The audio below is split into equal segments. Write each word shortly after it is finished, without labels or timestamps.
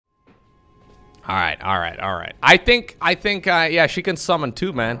Alright, alright, alright. I think, yeah, she can summon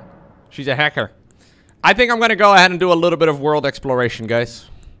too, man. She's a hacker. I think I'm gonna go ahead and do a little bit of world exploration, guys.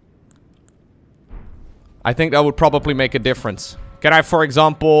 I think that would probably make a difference. Can I, for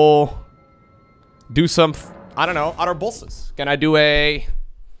example, do some, I don't know, other bosses? Can I do a...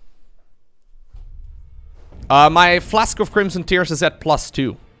 my Flask of Crimson Tears is at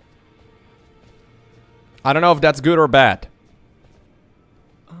 +2. I don't know if that's good or bad.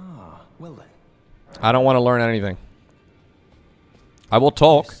 Ah, well then. I don't want to learn anything. I will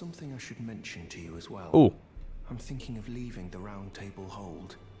talk. There's something I should mention to you as well. Ooh. I'm thinking of leaving the Round Table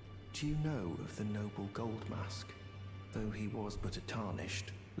Hold. Do you know of the noble Gold Mask? Though he was but a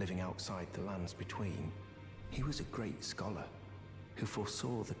Tarnished, living outside the lands between, he was a great scholar who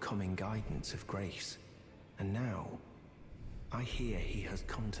foresaw the coming guidance of grace. And now, I hear he has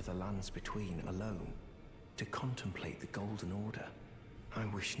come to the lands between alone to contemplate the Golden Order. I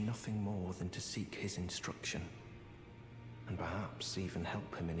wish nothing more than to seek his instruction, and perhaps even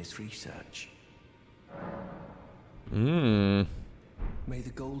help him in his research. May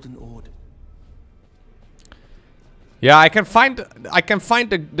the Golden Order... Yeah, I can find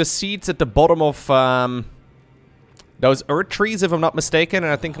the seeds at the bottom of those earth trees, if I'm not mistaken,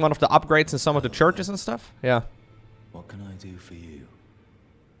 and I think one of the upgrades in some of the churches and stuff. Yeah. What can I do for you?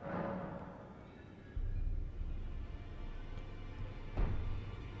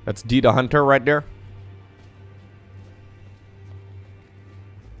 That's D the Hunter right there.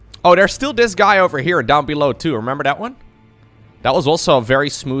 Oh, there's still this guy over here down below too. Remember that one? That was also a very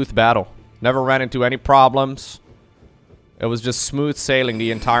smooth battle. Never ran into any problems. It was just smooth sailing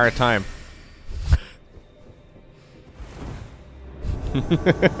the entire time.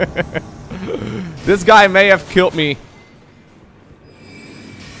 This guy may have killed me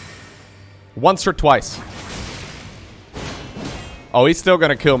once or twice. Oh, he's still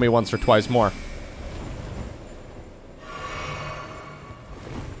gonna kill me once or twice more.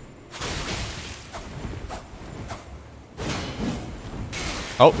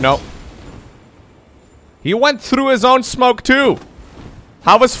 Oh, no. He went through his own smoke too.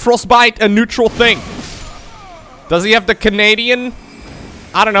 How is frostbite a neutral thing? Does he have the Canadian,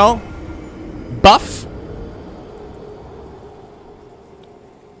 I don't know, buff?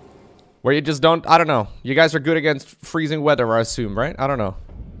 Where you just don't, I don't know. You guys are good against freezing weather, I assume, right? I don't know.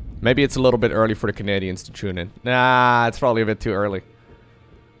 Maybe it's a little bit early for the Canadians to tune in. Nah, it's probably a bit too early.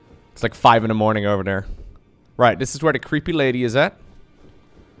 It's like 5 in the morning over there. Right, this is where the creepy lady is at.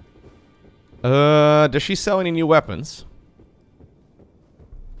 Does she sell any new weapons?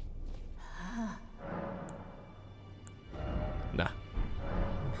 Nah.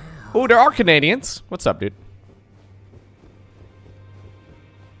 Oh, there are Canadians. What's up, dude?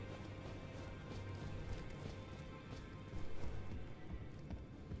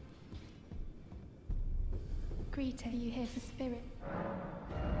 Greet, are you here for spirit?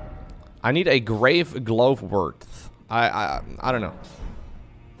 I need a grave glove worth. I don't know.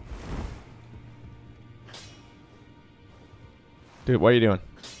 Dude, what are you doing?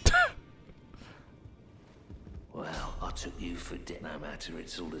 Well, I took you for dead. No matter,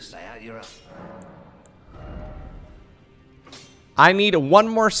 it's all to say out you're up. I need one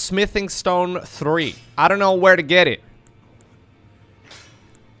more smithing stone 3. I don't know where to get it.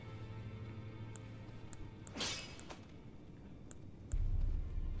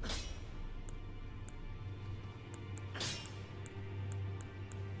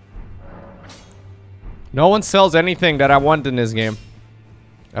 No one sells anything that I want in this game.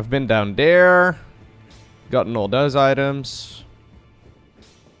 I've been down there. Gotten all those items.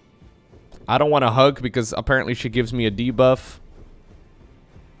 I don't want to hug because apparently she gives me a debuff.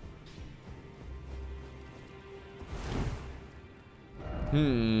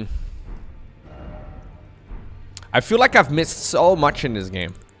 I feel like I've missed so much in this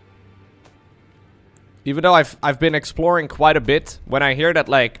game. Even though I've been exploring quite a bit, when I hear that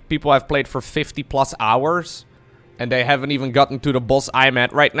like people have played for 50+ hours and they haven't even gotten to the boss I'm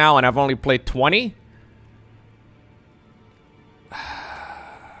at right now and I've only played 20.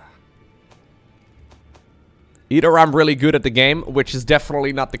 Either I'm really good at the game, which is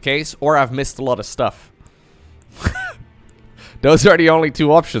definitely not the case, or I've missed a lot of stuff. Those are the only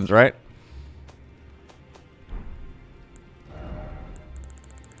two options, right?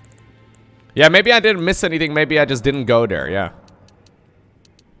 Yeah, maybe I didn't miss anything. Maybe I just didn't go there. Yeah.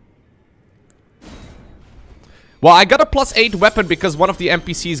 Well, I got a +8 weapon because one of the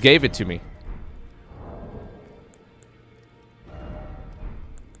NPCs gave it to me.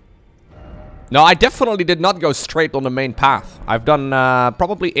 No, I definitely did not go straight on the main path. I've done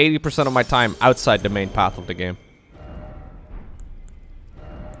probably 80% of my time outside the main path of the game.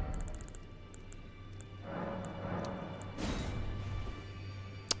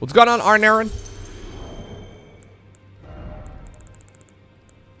 What's going on, Arnaren?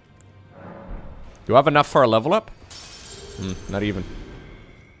 Do I have enough for a level up? Not even.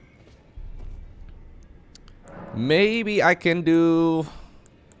 Maybe I can do...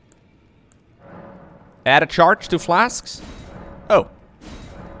 Add a charge to flasks? Oh.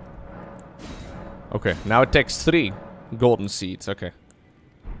 Okay, now it takes 3 golden seeds. Okay.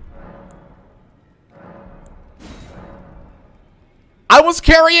 I was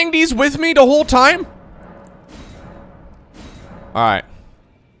carrying these with me the whole time? Alright.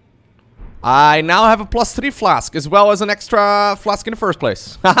 I now have a +3 flask, as well as an extra flask in the first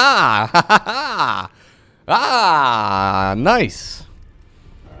place. Haha! Ha! Ah, nice.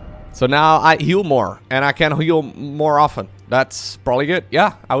 So now I heal more, and I can heal more often. That's probably good.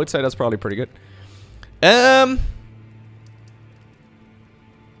 Yeah, I would say that's probably pretty good.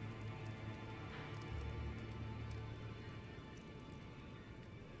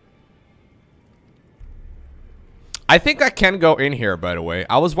 I think I can go in here, by the way.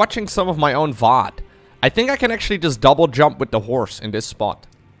 I was watching some of my own VOD. I think I can actually just double jump with the horse in this spot.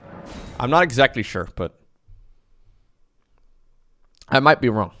 I'm not exactly sure, but I might be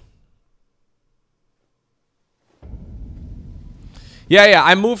wrong. Yeah,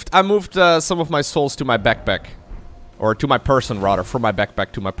 I moved some of my souls to my backpack. Or to my person, rather. From my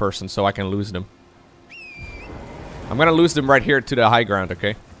backpack to my person, so I can lose them. I'm gonna lose them right here to the high ground,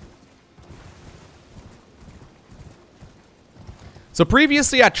 okay? So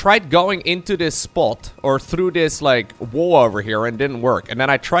previously I tried going into this spot, or through this, like, wall over here, and it didn't work. And then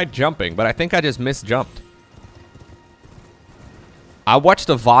I tried jumping, but I think I just misjumped. I watched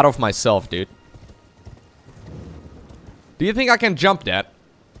a VOD of myself, dude. Do you think I can jump that?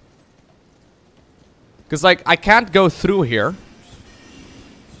 Because, like, I can't go through here.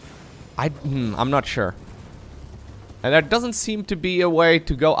 I'm not sure. And there doesn't seem to be a way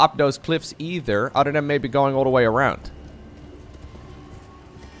to go up those cliffs either, other than maybe going all the way around.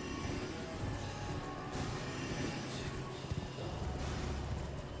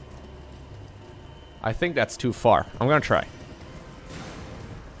 I think that's too far. I'm gonna try.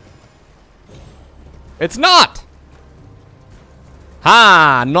 It's not!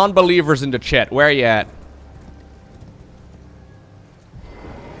 Ha! Non-believers in the chat. Where you at?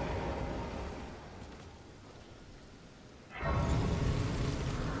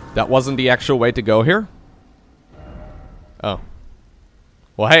 That wasn't the actual way to go here? Oh.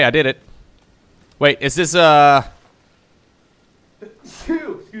 Well, hey, I did it. Wait, is this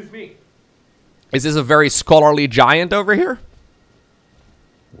excuse me. Is this a very scholarly giant over here?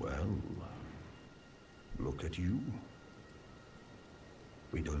 Well, look at you.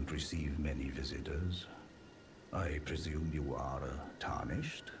 We don't receive many visitors. I presume you are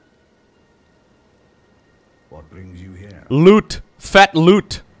tarnished? What brings you here? Loot. Fat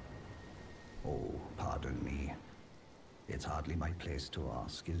loot. Oh, pardon me. It's hardly my place to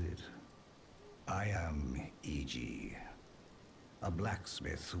ask, is it? I am E.G., a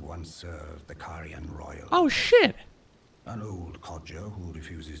blacksmith who once served the Carian Royal. Oh, shit. An old codger who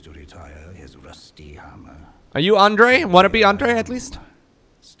refuses to retire his rusty hammer. Are you Andre? Want to be Andre, at least?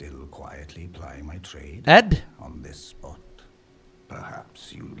 Still quietly plying my trade. Ed? On this spot.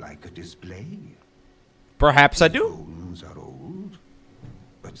 Perhaps you'd like a display? Perhaps I do. Bones are old,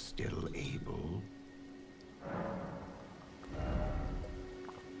 but still able.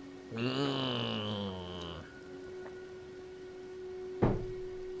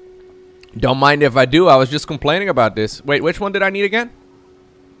 Don't mind if I do. I was just complaining about this. Wait, which one did I need again?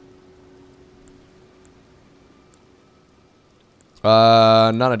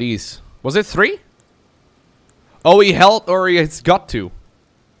 None of these. Was it 3? Oh, he held, or he's got 2.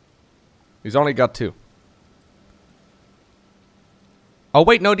 He's only got 2. Oh,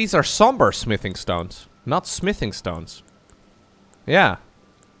 wait, no, these are somber smithing stones. Not smithing stones. Yeah.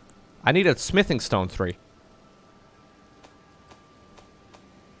 I needed smithing stone 3.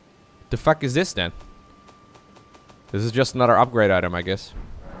 The fuck is this then? This is just another upgrade item, I guess.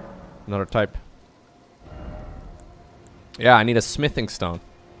 Another type. Yeah, I need a smithing stone.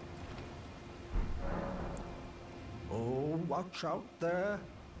 Oh, watch out there.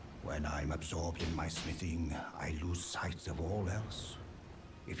 When I'm absorbed in my smithing, I lose sight of all else.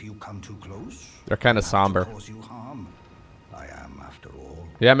 If you come too close, They're kind of somber. cause you harm. I am, after all,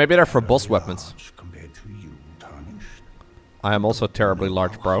 Yeah, maybe they're for boss weapons. large compared to you, Tarnished. I am also terribly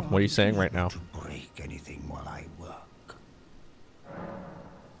large, bro. What are you saying right now? To break anything while I work.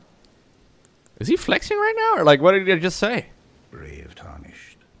 Is he flexing right now? Or like, what did he just say? Brave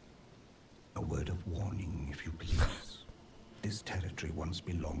Tarnished. A word of warning, if you please. This territory once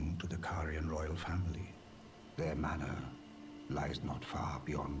belonged to the Carian royal family. Their manor, lies not far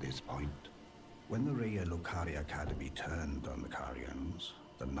beyond this point. When the Raya Lokari Academy turned on the Carians,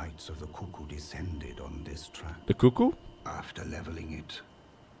 the Knights of the Cuckoo descended on this track. The cuckoo? After leveling it,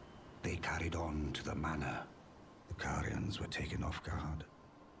 they carried on to the manor. The Carians were taken off guard,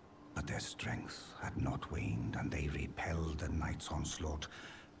 but their strength had not waned, and they repelled the Knight's onslaught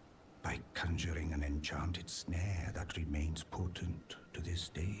by conjuring an enchanted snare that remains potent to this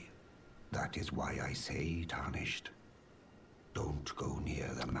day. That is why I say, Tarnished, don't go near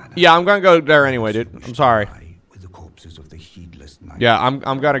the manor. Yeah, I'm gonna go there anyway, dude. I'm sorry. With the corpses of the heedless knights. Yeah,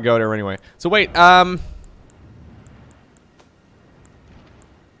 I'm gonna go there anyway. So wait,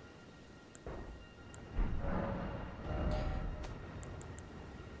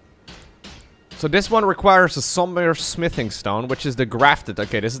 so this one requires a somber smithing stone, which is the grafted.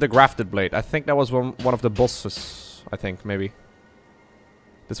 Okay, this is the grafted blade. I think that was one of the bosses. I think, maybe.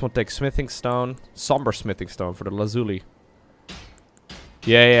 This one takes smithing stone. Somber smithing stone for the lazuli.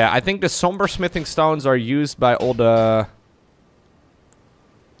 Yeah. I think the somber smithing stones are used by all the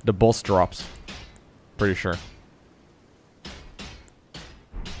boss drops. Pretty sure.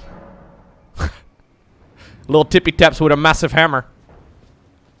 Little tippy taps with a massive hammer.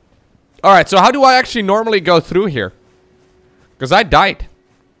 Alright, so how do I actually normally go through here? Because I died.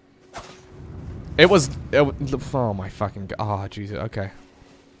 It was... Oh my fucking god. Oh, Jesus. Okay.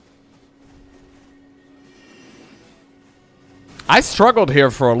 I struggled here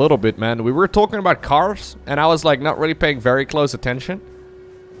for a little bit, man. We were talking about cars, and I was like not really paying very close attention.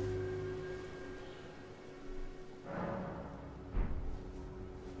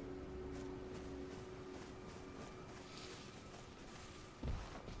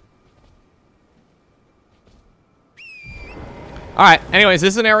 Alright, anyways,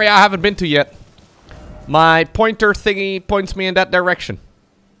 this is an area I haven't been to yet. My pointer thingy points me in that direction.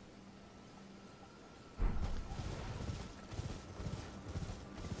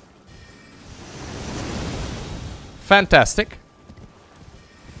 Fantastic.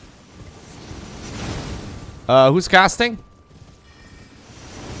 Who's casting?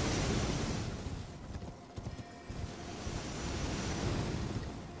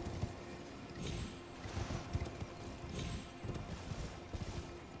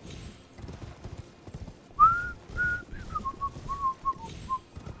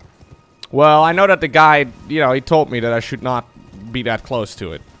 Well, I know that the guy, you know, he told me that I should not be that close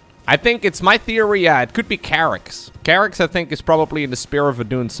to it. I think it's my theory, yeah, it could be Carrick's. Carrick's, I think, is probably in the Spear of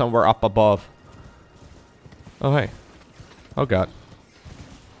Adun somewhere up above. Oh, hey. Oh, God.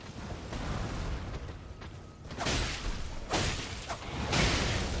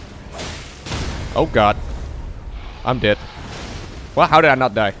 Oh, God. I'm dead. Well, how did I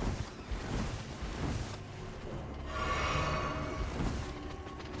not die?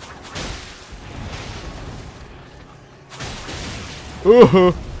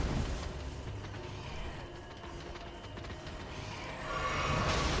 Ooh.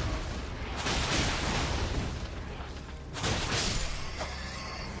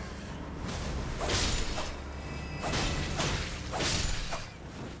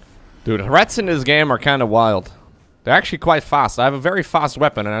 Dude, rats in this game are kind of wild. They're actually quite fast. I have a very fast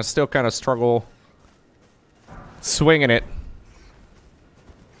weapon and I still kind of struggle swinging it.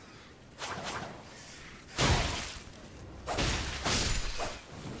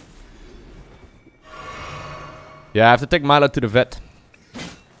 Yeah, I have to take Milo to the vet.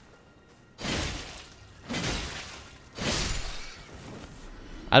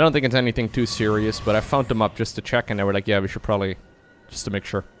 I don't think it's anything too serious, but I found them up just to check and they were like, yeah, we should probably, just to make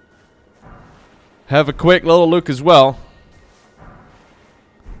sure. Have a quick little look as well.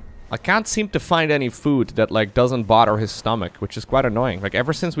 I can't seem to find any food that like doesn't bother his stomach, which is quite annoying. Like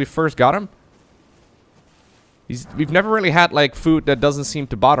ever since we first got him, we've never really had like food that doesn't seem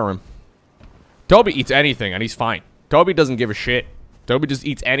to bother him. Toby eats anything and he's fine. Toby doesn't give a shit. Toby just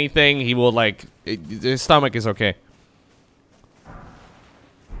eats anything. He will like... his stomach is okay.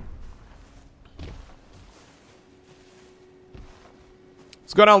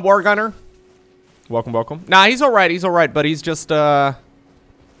 What's going on, War Gunner? Welcome, welcome. Nah, he's alright, but he's just, yeah,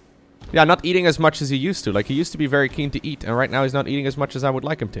 not eating as much as he used to. Like, he used to be very keen to eat, and right now he's not eating as much as I would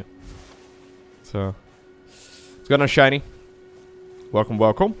like him to. So... What's going on, Shiny? Welcome,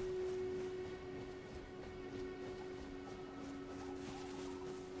 welcome.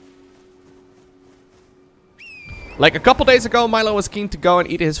 Like, a couple days ago, Milo was keen to go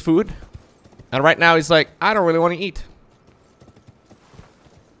and eat his food. And right now, he's like, I don't really want to eat.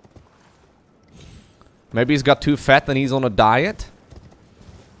 Maybe he's got too fat and he's on a diet.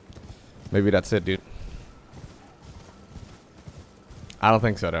 Maybe that's it, dude. I don't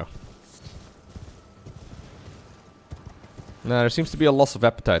think so, though. No, there seems to be a loss of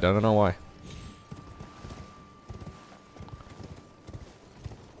appetite. I don't know why.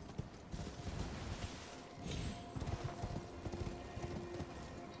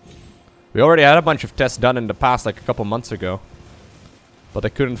 We already had a bunch of tests done in the past, like a couple months ago. But I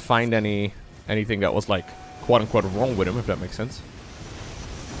couldn't find anything that was like, quote-unquote, wrong with him, if that makes sense.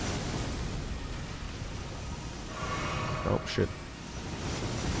 Oh, shit.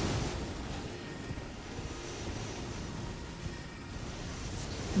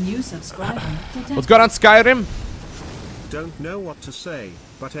 New subscriber. What's going on, Skyrim? Don't know what to say,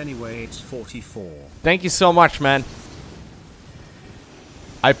 but anyway, it's 44. Thank you so much, man.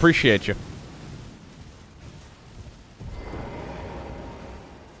 I appreciate you.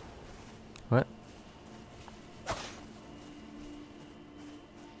 What?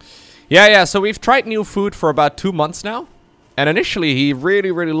 Yeah, so we've tried new food for about 2 months now. And initially he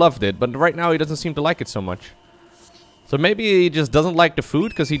really, really loved it, but right now he doesn't seem to like it so much. So maybe he just doesn't like the food,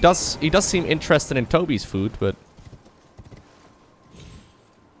 because he does seem interested in Toby's food, but...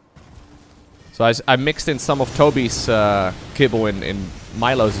 So I mixed in some of Toby's kibble in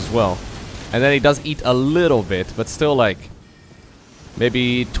Milo's as well. And then he does eat a little bit, but still like...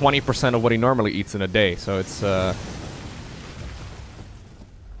 Maybe 20% of what he normally eats in a day, so it's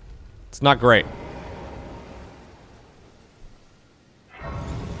not great.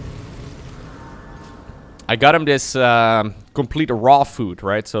 I got him this complete raw food,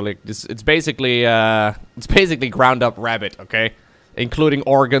 right? So like this, it's basically ground up rabbit, okay, including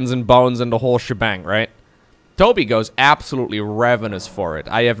organs and bones and the whole shebang, right? Toby goes absolutely ravenous for it.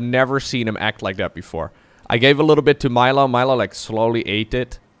 I have never seen him act like that before. I gave a little bit to Milo. Milo like slowly ate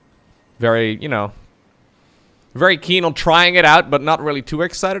it. Very, you know, very keen on trying it out, but not really too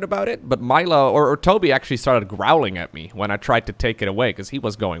excited about it. But Milo or Toby actually started growling at me when I tried to take it away because he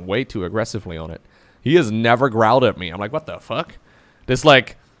was going way too aggressively on it. He has never growled at me. I'm like, what the fuck? This,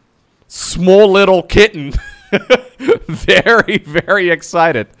 like, small little kitten. Very, very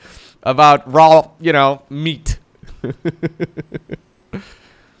excited about raw, you know, meat.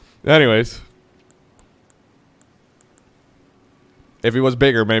 Anyways. If he was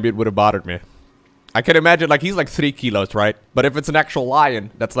bigger, maybe it would have bothered me. I can imagine, like, he's like 3 kilos, right? But if it's an actual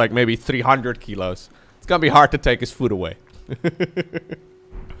lion, that's like maybe 300 kilos. It's gonna be hard to take his food away.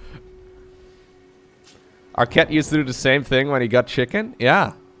 Our cat used to do the same thing when he got chicken?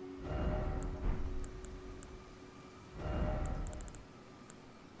 Yeah.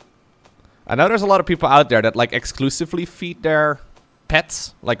 I know there's a lot of people out there that like exclusively feed their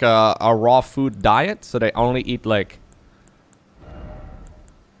pets like a raw food diet. So they only eat like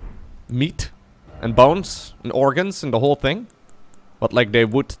meat and bones and organs and the whole thing. But like they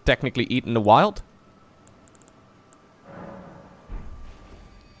would technically eat in the wild.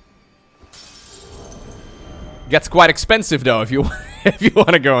 Gets quite expensive though if you if you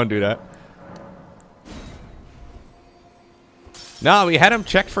want to go and do that. No, we had him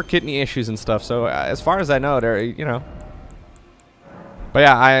checked for kidney issues and stuff. So as far as I know, they're, you know. But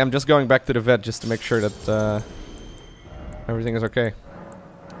yeah, I am just going back to the vet just to make sure that everything is okay.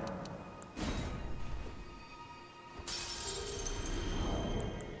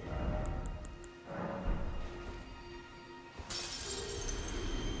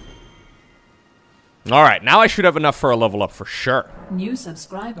 Alright, now I should have enough for a level up for sure. New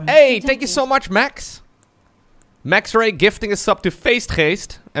subscriber. Hey, thank you so much, Max. Max Ray gifting a sub to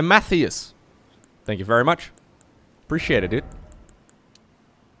Feestgeest and Matthias. Thank you very much. Appreciate it, dude.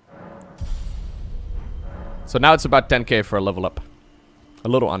 So now it's about 10k for a level up. A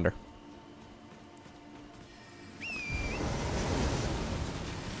little under.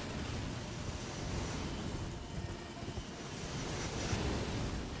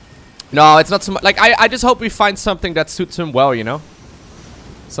 No, it's not so much. Like, I just hope we find something that suits him well, you know?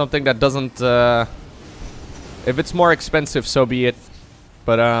 Something that doesn't, if it's more expensive, so be it.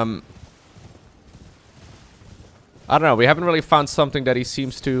 But, I don't know. We haven't really found something that he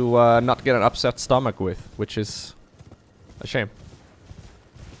seems to, not get an upset stomach with, which is a shame.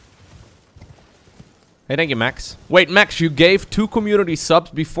 Hey, thank you, Max. Wait, Max, you gave 2 community subs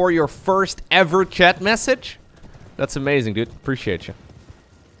before your first ever chat message? That's amazing, dude. Appreciate you.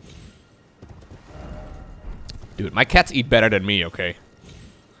 Dude, my cats eat better than me, okay?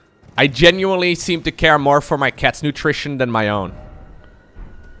 I genuinely seem to care more for my cat's nutrition than my own.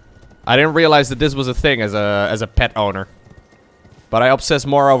 I didn't realize that this was a thing as a pet owner. But I obsess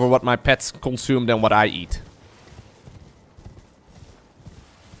more over what my pets consume than what I eat.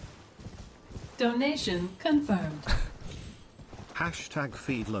 Donation confirmed. Hashtag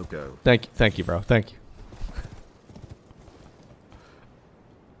feed Lowko. Thank you, bro. Thank you.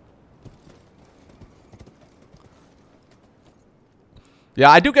 Yeah,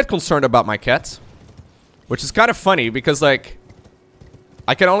 I do get concerned about my cats. Which is kind of funny because, like,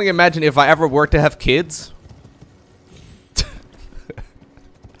 I can only imagine if I ever were to have kids.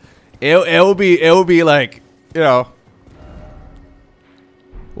 it'll be like, you know.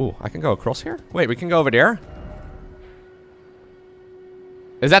 Ooh, I can go across here? Wait, we can go over there?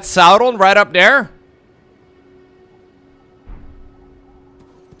 Is that Sauron right up there?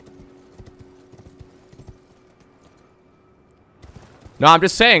 No, I'm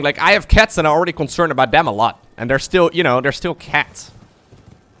just saying, like, I have cats and I'm already concerned about them a lot. And they're still, you know, they're still cats.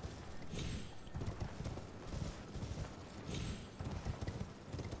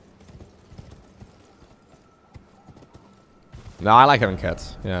 No, I like having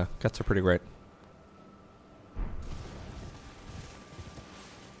cats. Yeah, cats are pretty great.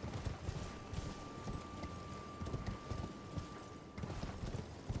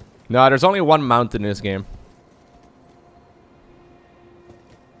 No, there's only one mount in this game.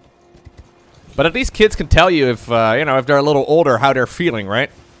 But at least kids can tell you if, you know, if they're a little older, how they're feeling,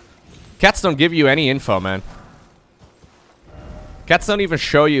 right? Cats don't give you any info, man. Cats don't even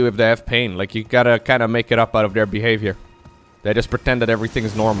show you if they have pain. Like, you gotta kind of make it up out of their behavior. They just pretend that everything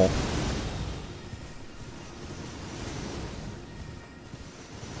is normal.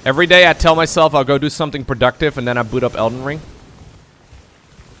 Every day I tell myself I'll go do something productive and then I boot up Elden Ring.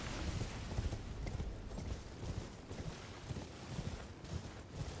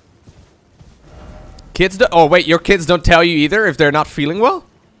 Kids do- oh wait, your kids don't tell you either if they're not feeling well?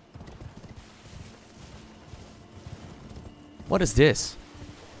 What is this?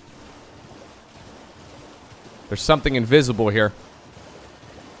 There's something invisible here.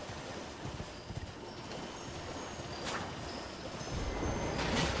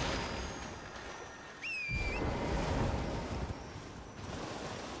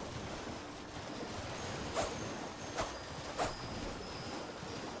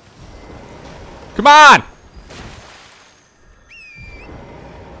 Come on!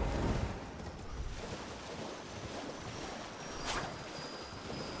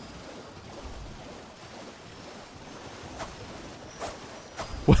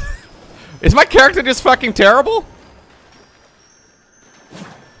 Is my character just fucking terrible?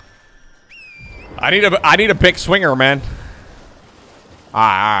 I need a big swinger, man.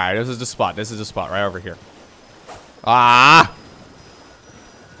 Alright, this is the spot. This is the spot right over here. Ah!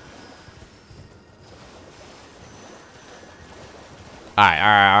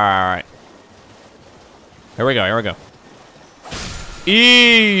 Alright. Here we go.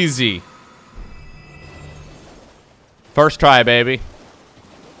 Easy. First try, baby.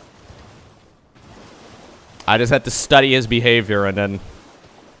 I just had to study his behavior and then...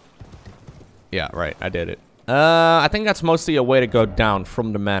 Yeah, right, I did it. I think that's mostly a way to go down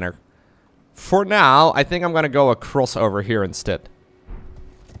from the manor. For now, I think I'm gonna go across over here instead.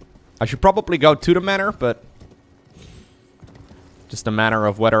 I should probably go to the manor, but... Just a matter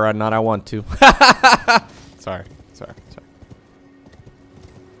of whether or not I want to. Sorry.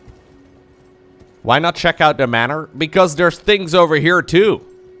 Why not check out the manor? Because there's things over here too.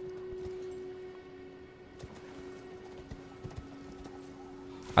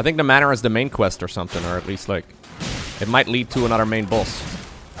 I think the manor is the main quest or something, or at least like it might lead to another main boss.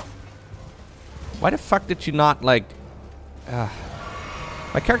 Why the fuck did you not like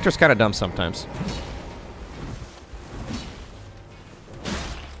my character's kind of dumb sometimes.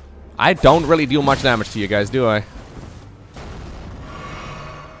 I don't really do much damage to you guys, do I?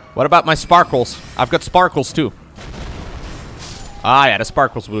 What about my sparkles? I've got sparkles too. Ah, yeah, the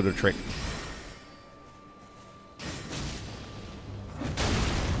sparkles will do the trick.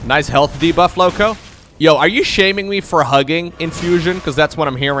 Nice health debuff, Lowko. Yo, are you shaming me for hugging Infusion? Because that's what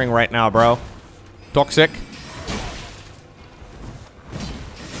I'm hearing right now, bro. Toxic.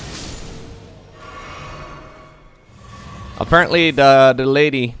 Apparently, the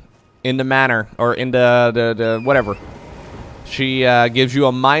lady in the manor, or in the whatever, she gives you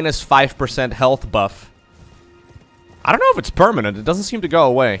a minus 5% health buff. I don't know if it's permanent. It doesn't seem to go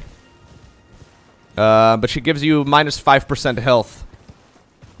away. But she gives you minus 5% health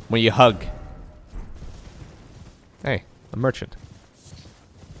when you hug. Hey, a merchant.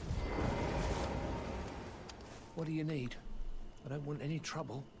 What do you need? I don't want any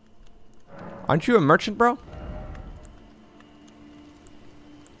trouble. Aren't you a merchant, bro?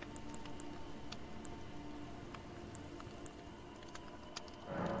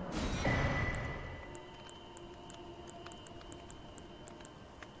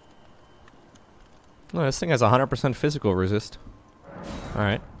 No, this thing has 100% physical resist.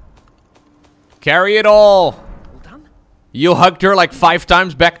 Alright. Carry it all! All done? You hugged her like 5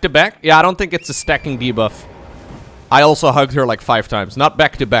 times back to back? Yeah, I don't think it's a stacking debuff. I also hugged her like 5 times. Not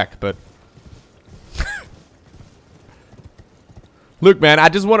back to back, but... Look, man, I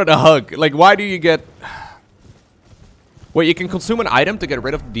just wanted a hug. Like, why do you get... Wait, you can consume an item to get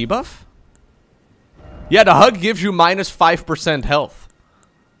rid of the debuff? Yeah, the hug gives you minus 5% health.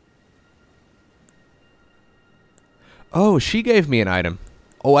 Oh, she gave me an item.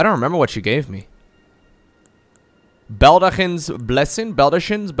 Oh, I don't remember what she gave me. Baldachin's Blessing?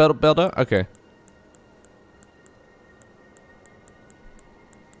 Baldachin's? Belda? Okay.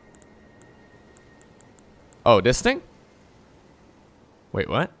 Oh, this thing? Wait,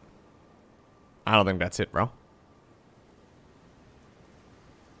 what? I don't think that's it, bro.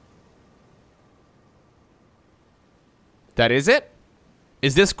 That is it?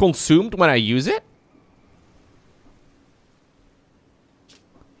 Is this consumed when I use it?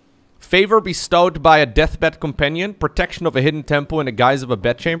 Favor bestowed by a deathbed companion. Protection of a hidden temple in the guise of a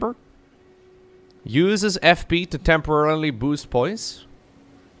bedchamber. Uses FP to temporarily boost poise.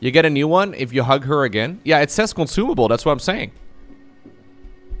 You get a new one if you hug her again. Yeah, it says consumable. That's what I'm saying.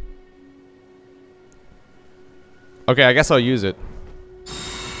 Okay, I guess I'll use it.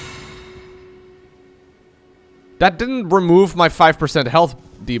 That didn't remove my 5% health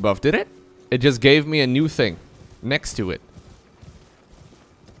debuff, did it? It just gave me a new thing next to it.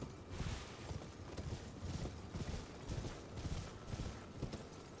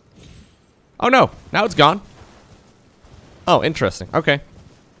 Oh no, now it's gone. Oh, interesting. Okay.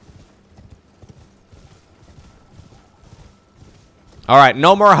 Alright,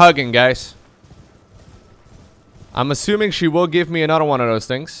 no more hugging, guys. I'm assuming she will give me another one of those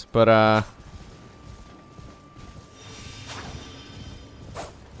things, but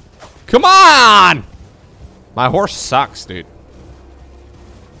come on! My horse sucks, dude.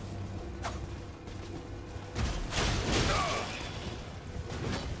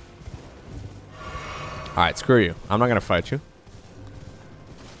 Alright, screw you. I'm not gonna fight you.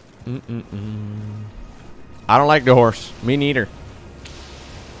 I don't like the horse. Me neither.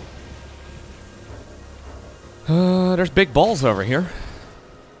 There's big balls over here.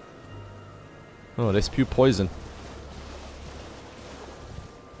 Oh, they spew poison.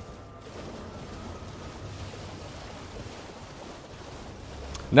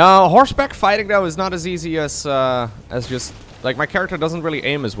 No, horseback fighting though is not as easy as just like my character doesn't really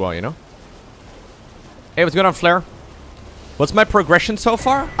aim as well, you know? Hey, what's going on, Flare? What's my progression so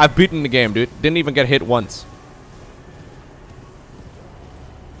far? I've beaten the game, dude. Didn't even get hit once.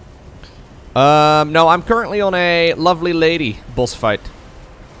 No, I'm currently on a lovely lady boss fight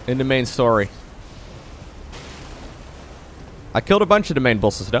in the main story. I killed a bunch of the main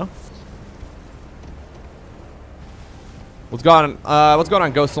bosses though. What's going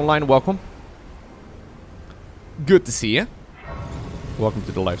on, Ghost Online? Welcome. Good to see you. Welcome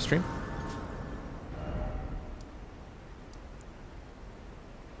to the live stream.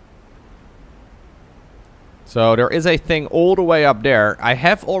 So there is a thing all the way up there. I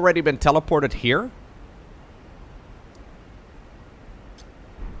have already been teleported here.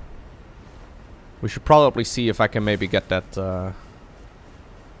 We should probably see if I can maybe get that.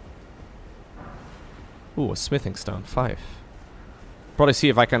 Ooh, a smithing stone, 5. Probably see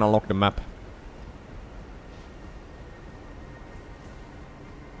if I can unlock the map.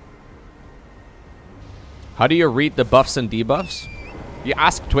 How do you read the buffs and debuffs? You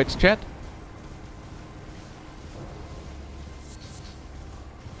ask Twitch chat.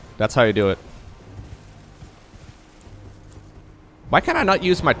 That's how you do it. Why can't I not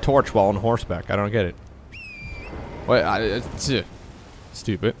use my torch while on horseback? I don't get it. Wait, it's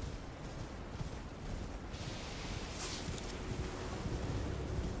stupid.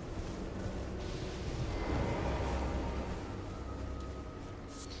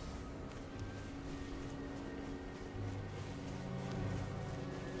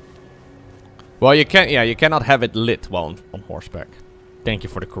 Well, you can't. Yeah, you cannot have it lit while on horseback. Thank you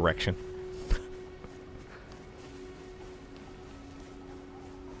for the correction.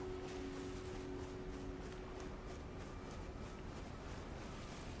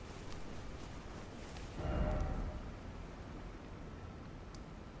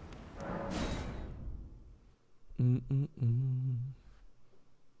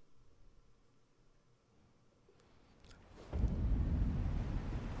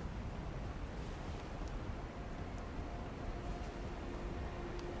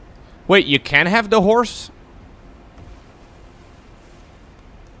 Wait, you can have the horse?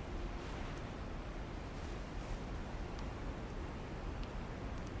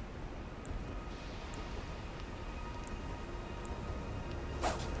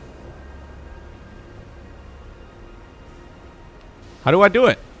 How do I do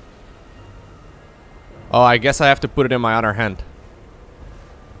it? Oh, I guess I have to put it in my other hand.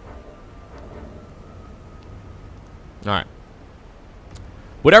 Alright.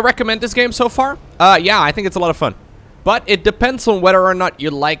 Would I recommend this game so far? Yeah, I think it's a lot of fun. But it depends on whether or not you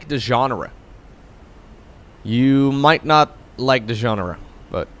like the genre. You might not like the genre,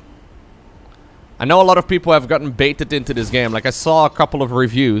 but I know a lot of people have gotten baited into this game. Like, I saw a couple of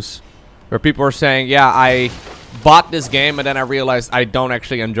reviews where people were saying, yeah, I bought this game and then I realized I don't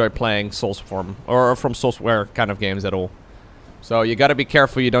actually enjoy playing Soulsform or FromSoftware kind of games at all. So you gotta be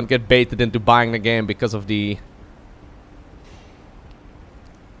careful you don't get baited into buying the game because of the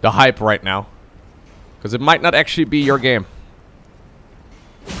hype right now. Because it might not actually be your game.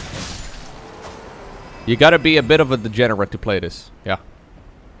 You gotta be a bit of a degenerate to play this. Yeah.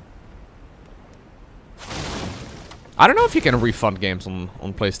 I don't know if you can refund games on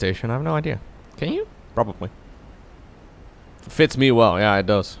PlayStation. I have no idea. Can you? Probably. Fits me well. Yeah, it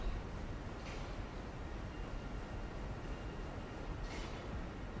does.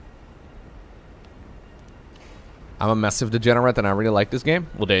 I'm a massive degenerate and I really like this game.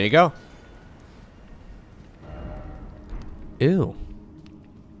 Well, there you go. Ew.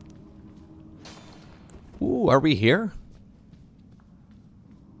 Ooh, are we here?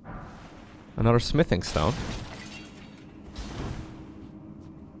 Another smithing stone.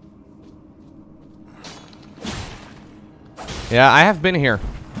 Yeah, I have been here.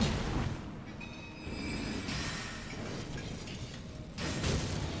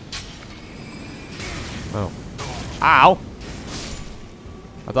 Oh. Ow!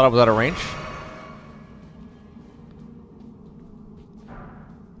 I thought I was out of range.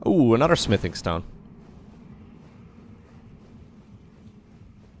 Ooh, another smithing stone.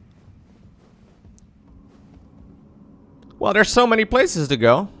 Well, there's so many places to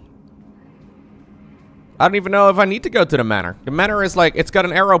go. I don't even know if I need to go to the manor. The manor is like, it's got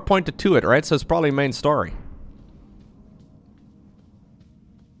an arrow pointed to it, right? So it's probably main story.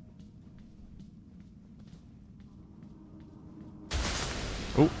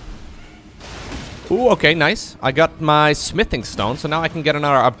 Ooh. Ooh, okay, nice. I got my smithing stone, so now I can get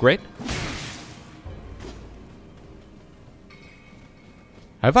another upgrade.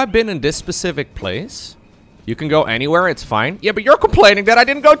 Have I been in this specific place? You can go anywhere, it's fine. Yeah, but you're complaining that I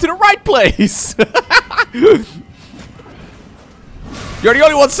didn't go to the right place. You're the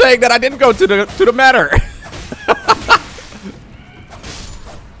only one saying that I didn't go to the manor.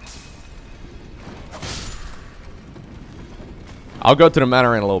 I'll go to the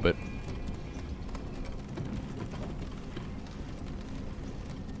manor in a little bit.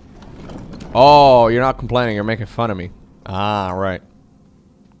 Oh, you're not complaining, you're making fun of me. Ah, right.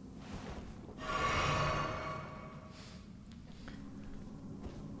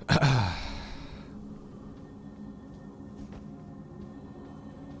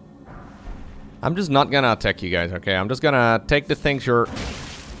 I'm just not gonna attack you guys, okay? I'm just gonna take the things you're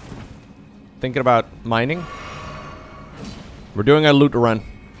thinking about mining. We're doing a loot run.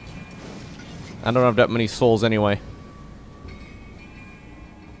 I don't have that many souls anyway.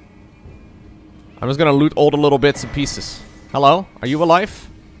 I'm just gonna loot all the little bits and pieces. Hello? Are you alive?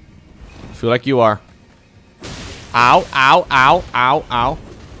 I feel like you are. Ow, ow, ow, ow, ow.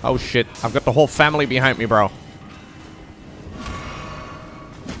 Oh shit, I've got the whole family behind me, bro.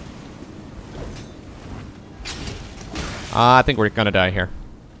 I think we're gonna die here.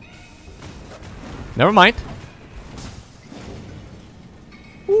 Never mind.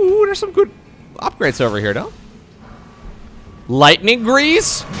 Ooh, there's some good upgrades over here, though. Lightning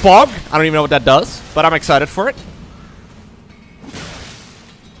grease? Bog? I don't even know what that does, but I'm excited for it.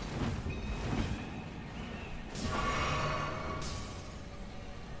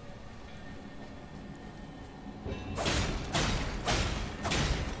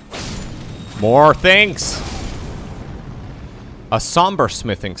 More things. A somber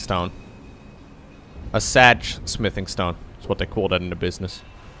smithing stone. A sage smithing stone. That's what they call that in the business.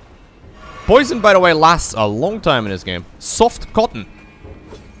 Poison, by the way, lasts a long time in this game. Soft cotton.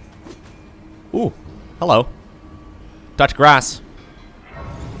 Ooh. Hello. Touch grass.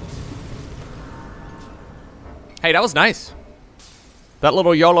 Hey, that was nice. That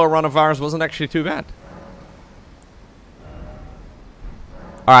little YOLO run of ours wasn't actually too bad.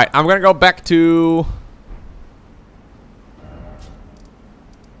 Alright, I'm gonna go back to...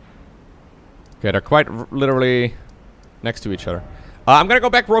 Okay, they're quite literally next to each other. I'm gonna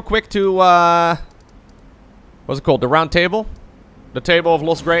go back real quick to, what's it called? The round table? The table of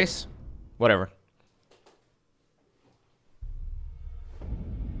Lost Grace? Whatever.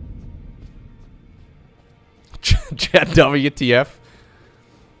 Chat WTF.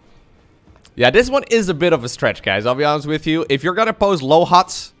 Yeah, this one is a bit of a stretch, guys. I'll be honest with you. If you're gonna post low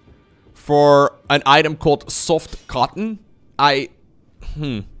huts for an item called soft cotton. Well,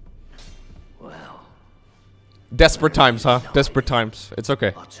 Desperate times, huh? Desperate times. It's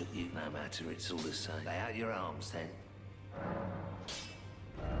okay. I took you. No matter, it's all the same. Lay out your arms then.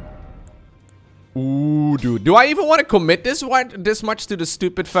 Ooh, dude. Do I even want to commit this much to the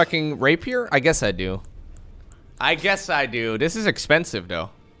stupid fucking rapier? I guess I do. I guess I do. This is expensive, though.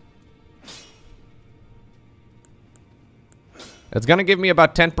 It's gonna give me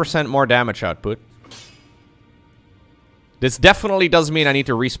about 10% more damage output. This definitely does mean I need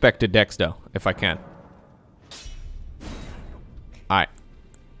to respec the dex, though, if I can. Alright.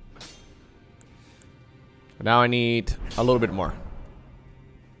 Now I need a little bit more.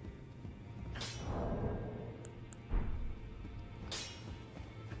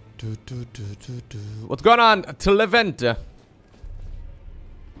 What's going on, Televent?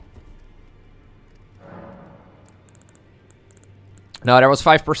 No, there was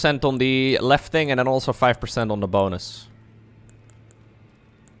 5% on the left thing and then also 5% on the bonus.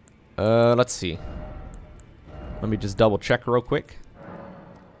 Let's see. Let me just double check real quick.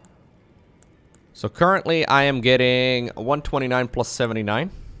 So currently I am getting 129 plus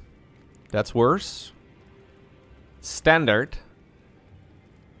 79. That's worse. Standard.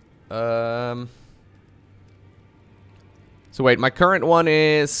 So wait, my current one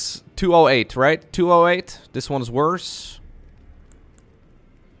is 208, right? 208. This one's worse.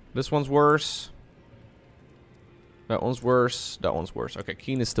 This one's worse. That one's worse. That one's worse. Okay,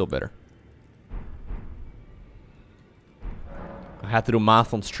 Keen is still better. I had to do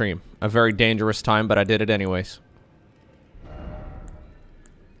math on stream. A very dangerous time, but I did it anyways.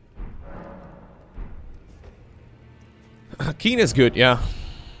 Keen is good, yeah.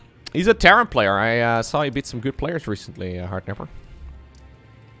 He's a Terran player. I saw he beat some good players recently, Hardnapper.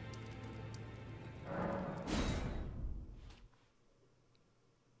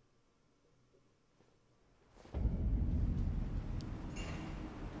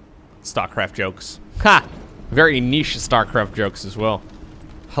 StarCraft jokes. Ha! Very niche StarCraft jokes as well.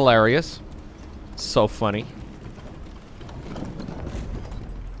 Hilarious. So funny.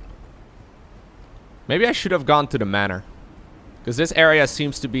 Maybe I should have gone to the manor. Because this area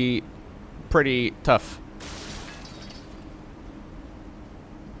seems to be pretty tough.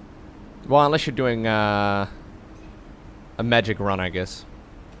 Well, unless you're doing a magic run, I guess.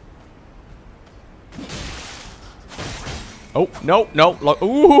 Oh, no, no.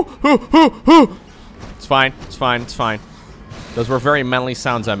 Ooh, It's fine, it's fine, it's fine. Those were very manly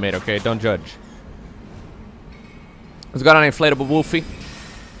sounds I made, okay? Don't judge. Let's go on an inflatable wolfie.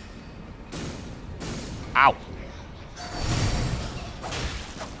 Ow.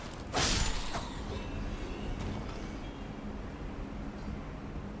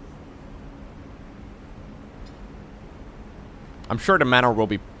 I'm sure the manor will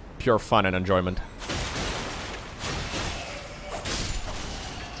be pure fun and enjoyment.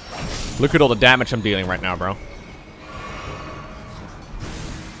 Look at all the damage I'm dealing right now, bro.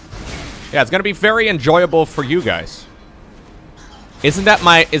 Yeah, it's gonna be very enjoyable for you guys. Isn't that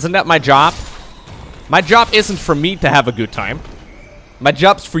my job? My job isn't for me to have a good time. My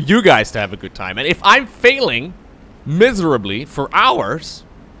job's for you guys to have a good time. And if I'm failing miserably for hours,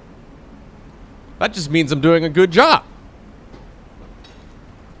 that just means I'm doing a good job.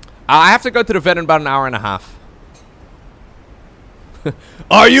 I have to go to the vet in about an hour and a half.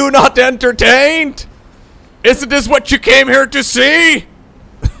 Are you not entertained? Isn't this what you came here to see?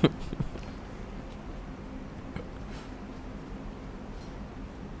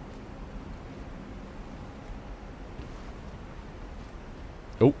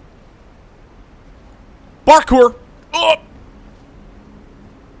 Oh. Parkour! Oh!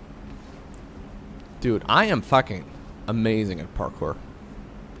 Dude, I am fucking amazing at parkour.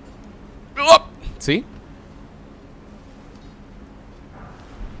 Oh! See?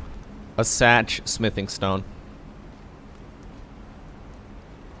 A Satch smithing stone.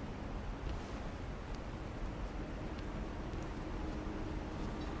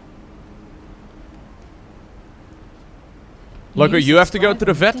 Lowko, you have to go to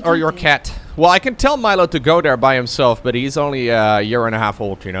the vet or your cat? Well, I can tell Milo to go there by himself, but he's only a year and a half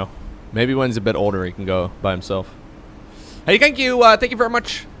old, you know. Maybe when he's a bit older, he can go by himself. Hey, thank you very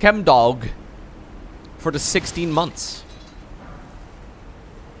much, Chemdog, for the 16 months.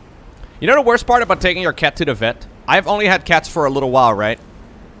 You know the worst part about taking your cat to the vet? I've only had cats for a little while, right?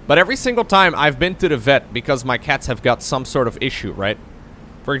 But every single time I've been to the vet because my cats have got some sort of issue, right?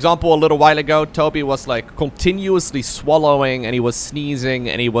 For example, a little while ago, Toby was like continuously swallowing and he was sneezing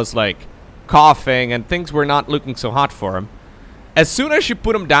and he was like coughing and things were not looking so hot for him. As soon as you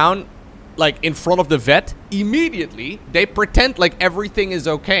put him down, like in front of the vet, immediately they pretend like everything is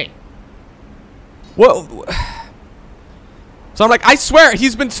okay. Well, so I'm like, I swear,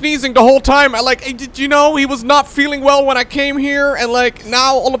 he's been sneezing the whole time. I like, hey, did you know he was not feeling well when I came here? And like,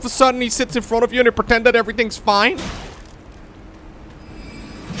 now all of a sudden he sits in front of you and you pretend that everything's fine?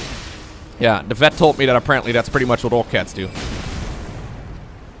 Yeah, the vet told me that apparently that's pretty much what all cats do.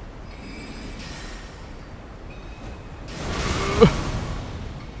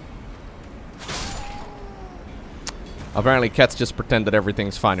 Apparently cats just pretend that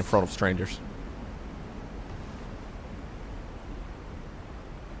everything's fine in front of strangers.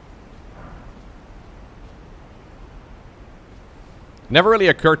 Never really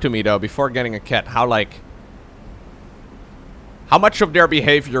occurred to me though, before getting a cat, how like... how much of their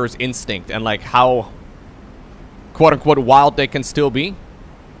behavior is instinct and like how quote-unquote wild they can still be.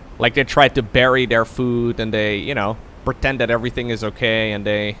 Like they try to bury their food and they, you know, pretend that everything is okay and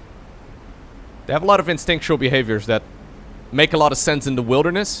they have a lot of instinctual behaviors that make a lot of sense in the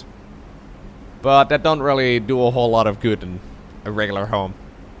wilderness, but that don't really do a whole lot of good in a regular home.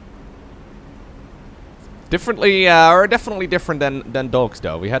 Differently, or definitely different than dogs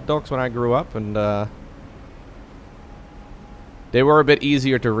though. We had dogs when I grew up and they were a bit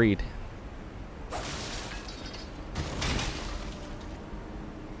easier to read.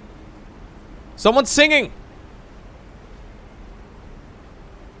 Someone's singing!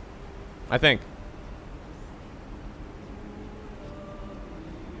 I think.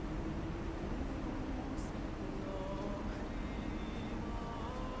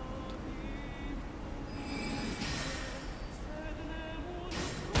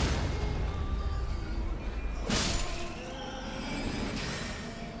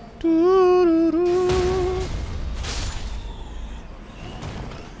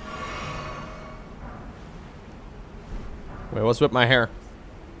 Wait, what's with my hair?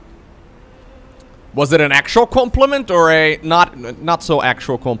 Was it an actual compliment or a not so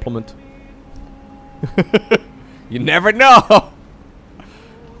actual compliment? You never know.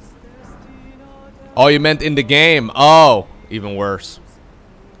 Oh, you meant in the game. Oh, even worse.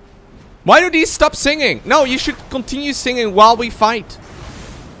 Why do these stop singing? No, you should continue singing while we fight.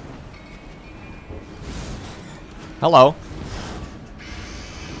 Hello.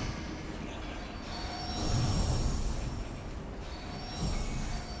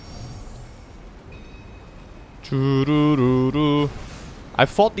 I've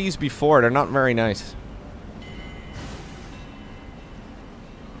fought these before. They're not very nice.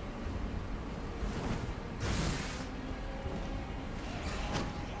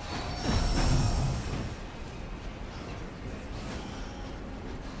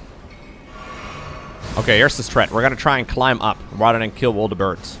 Okay, here's the strat. We're gonna try and climb up rather than kill all the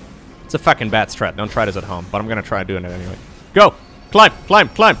birds. It's a fucking bad strat. Don't try this at home, but I'm gonna try doing it anyway. Go! Climb! Climb!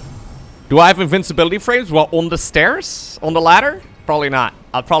 Climb! Do I have invincibility frames while on the stairs? On the ladder? Probably not.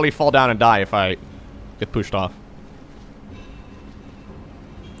 I'll probably fall down and die if I get pushed off.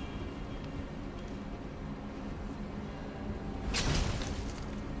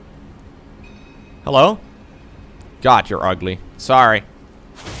 Hello? God, you're ugly. Sorry.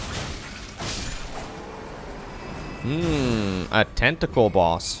 A tentacle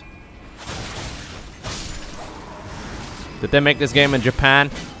boss. Did they make this game in Japan?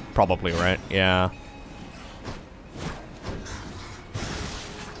 Probably, right? Yeah.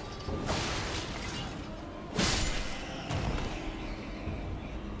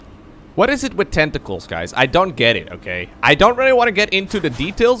 What is it with tentacles, guys? I don't get it, okay? I don't really want to get into the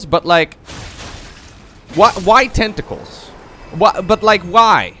details, but like... Why tentacles? But like,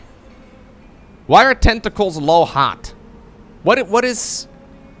 why? Why are tentacles low hot? What is...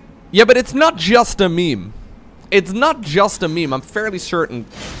 Yeah, but it's not just a meme. It's not just a meme, I'm fairly certain.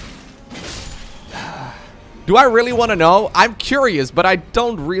 Do I really want to know? I'm curious, but I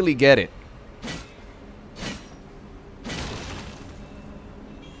don't really get it.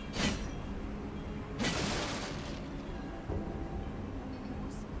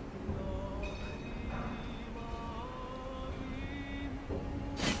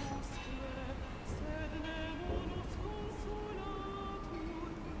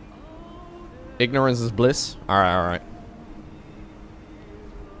 Ignorance is bliss. Alright, alright.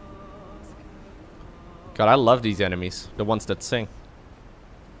 God, I love these enemies. The ones that sing.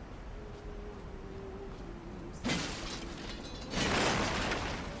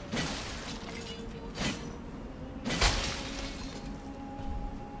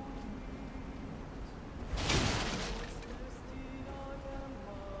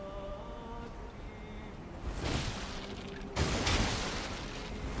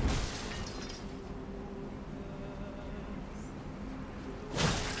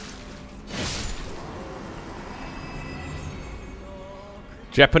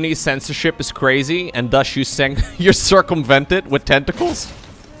 Japanese censorship is crazy, and thus you circumvent it with tentacles?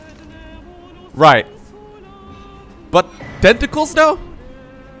 Right. But tentacles, though?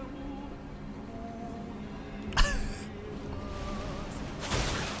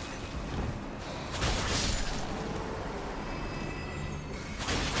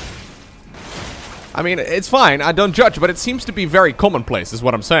 I mean, it's fine. I don't judge, but it seems to be very commonplace, is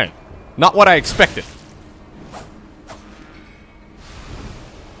what I'm saying. Not what I expected.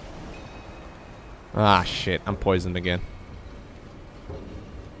 Ah, shit. I'm poisoned again.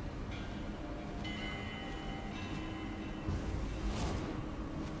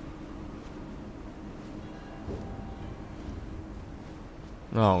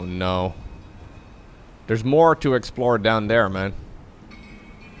 Oh, no. There's more to explore down there, man.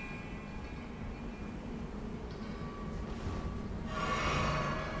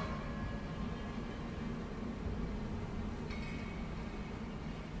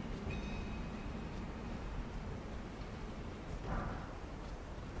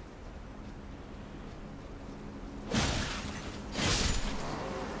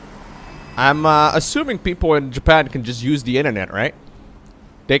 I'm assuming people in Japan can just use the internet, right?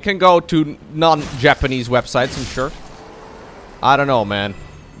 They can go to non-Japanese websites, I'm sure. I don't know, man.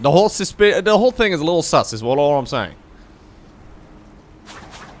 The whole thing is a little sus, is all I'm saying.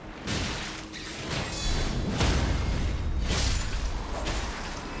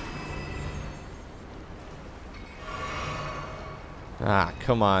 Ah,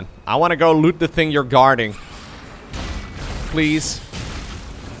 come on. I want to go loot the thing you're guarding. Please.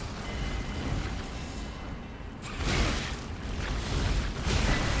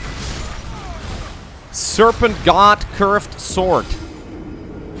 Serpent God Curved Sword.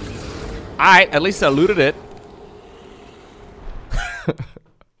 Alright, at least I looted it.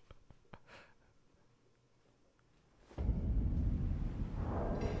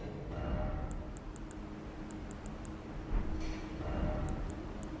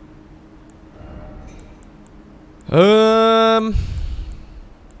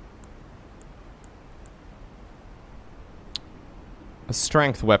 A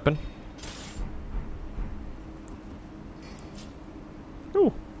strength weapon.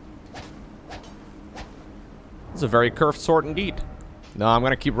 Ooh. It's a very curved sword indeed. No, I'm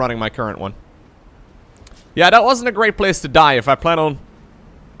gonna keep running my current one. Yeah, that wasn't a great place to die if I plan on,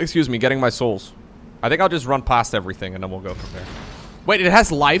 excuse me, getting my souls. I think I'll just run past everything and then we'll go from there. Wait, it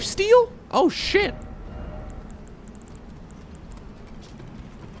has lifesteal? Oh, shit.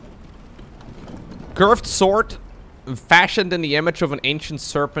 Curved sword fashioned in the image of an ancient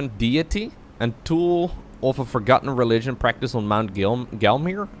serpent deity and tool of a forgotten religion practiced on Mount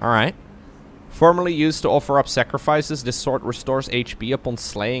Gelmir. Alright. Formerly used to offer up sacrifices, this sword restores HP upon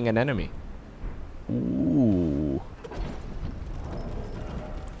slaying an enemy. Ooh.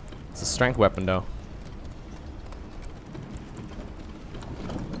 It's a strength weapon, though.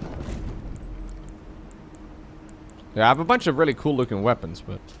 Yeah, I have a bunch of really cool looking weapons,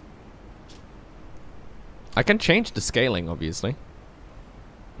 but I can change the scaling, obviously.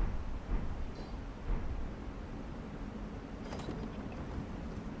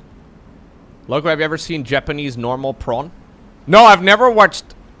 Lowko, have you ever seen Japanese normal prawn? No, I've never watched.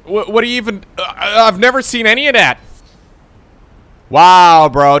 What do you even? I've never seen any of that. Wow,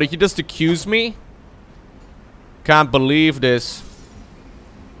 bro, did you just accuse me? Can't believe this.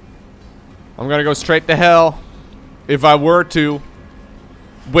 I'm gonna go straight to hell. If I were to.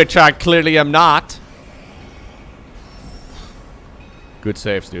 Which I clearly am not. Good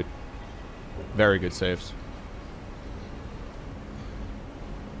saves, dude. Very good saves.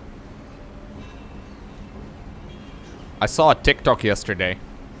 I saw a TikTok yesterday.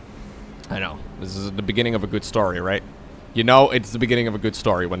 I know. This is the beginning of a good story, right? You know it's the beginning of a good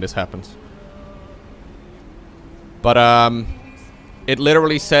story when this happens. But, it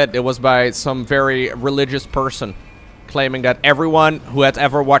literally said it was by some very religious person claiming that everyone who has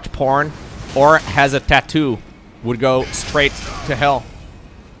ever watched porn or has a tattoo would go straight to hell.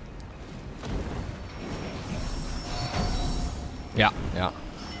 Yeah, yeah.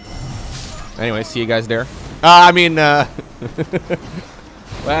 Anyway, see you guys there. I mean, well,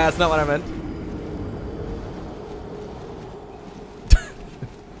 that's not what I meant.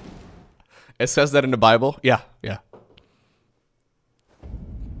 It says that in the Bible? Yeah, yeah.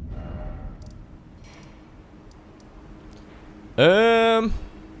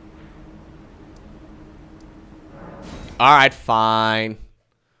 Alright, fine.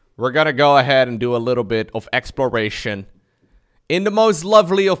 We're gonna go ahead and do a little bit of exploration in the most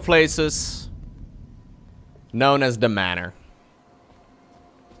lovely of places, known as the Manor.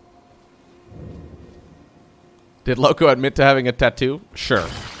 Did Lowko admit to having a tattoo? Sure.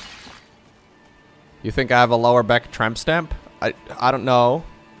 You think I have a lower back tramp stamp? I don't know.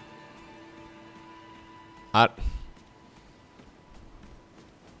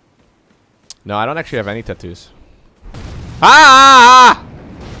 No, I don't actually have any tattoos. Ah!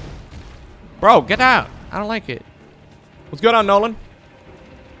 Bro, get out. I don't like it. What's going on, Nolan?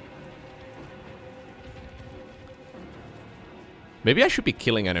 Maybe I should be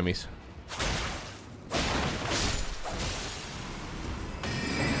killing enemies.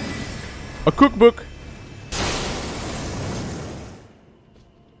 A cookbook.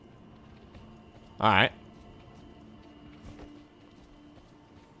 Alright.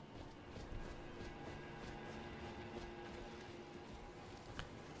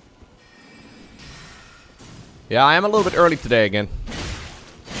 Yeah, I am a little bit early today again.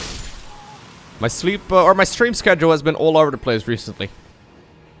 My sleep or my stream schedule has been all over the place recently.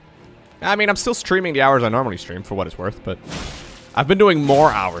 I mean, I'm still streaming the hours I normally stream for what it's worth, but I've been doing more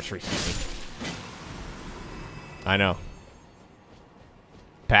hours recently. I know.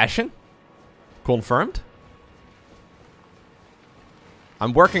 Passion? Confirmed?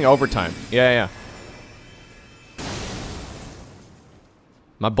 I'm working overtime. Yeah.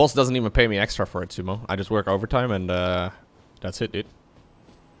 My boss doesn't even pay me extra for it, Sumo. I just work overtime and that's it, dude.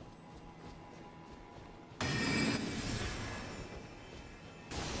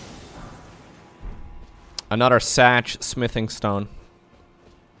 Another Satch smithing stone.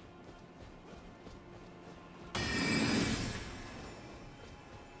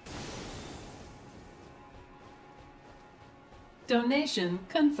 Donation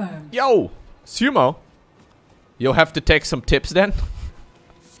confirmed. Yo! Sumo! You'll have to take some tips then.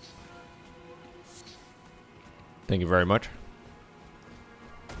 Thank you very much.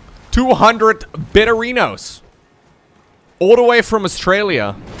 200 Bitterinos. All the way from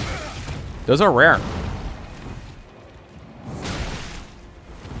Australia. Those are rare.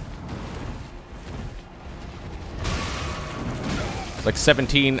 It's like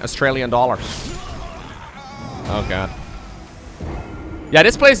 17 Australian dollars. Oh god. Yeah,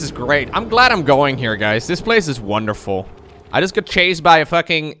 this place is great. I'm glad I'm going here, guys. This place is wonderful. I just got chased by a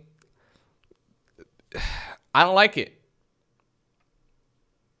fucking... I don't like it.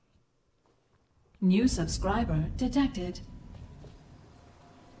 New subscriber detected.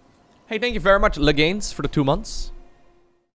 Hey, thank you very much, Legains, for the 2 months.